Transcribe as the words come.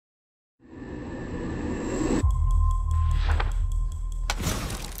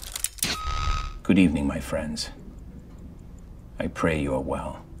Good evening, my friends. I pray you are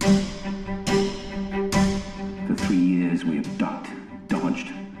well. For 3 years, we have ducked,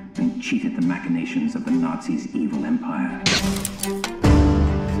 dodged, and cheated the machinations of the Nazis' evil empire.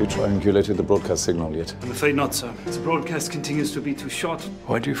 Have you triangulated the broadcast signal yet? I'm afraid not, sir. The broadcast continues to be too short.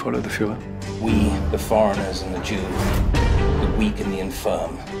 Why do you follow the Führer? We, the foreigners and the Jew, the weak and the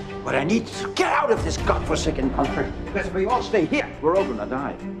infirm. But I need to get out of this godforsaken country. Because if we all stay here, we're all gonna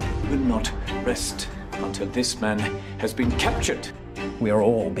die. We will not rest until this man has been captured. We are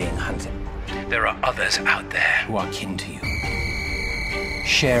all being hunted. There are others out there who are kin to you,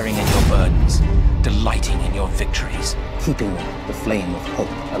 sharing in your burdens, delighting in your victories, keeping the flame of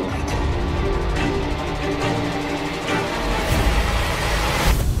hope alight.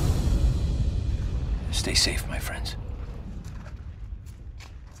 Stay safe, my friends.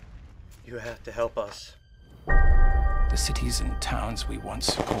 You have to help us. The cities and towns we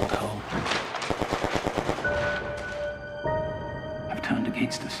once called home have turned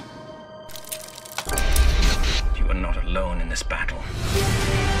against us. You are not alone in this battle.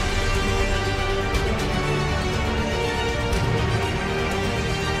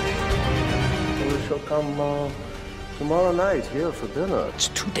 We shall come tomorrow night here for dinner. It's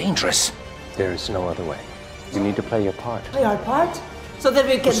too dangerous. There is no other way. You need to play your part. Play our part? So that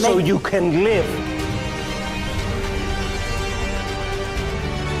we can So you can live.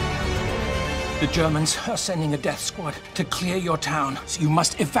 The Germans are sending a death squad to clear your town, so you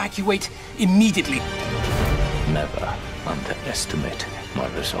must evacuate immediately. Never underestimate my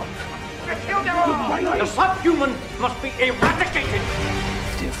resolve. The subhuman must be eradicated.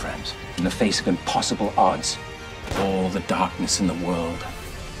 Dear friends, in the face of impossible odds, all the darkness in the world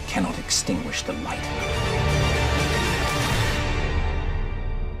cannot extinguish the light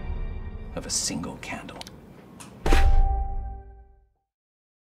of a single candle.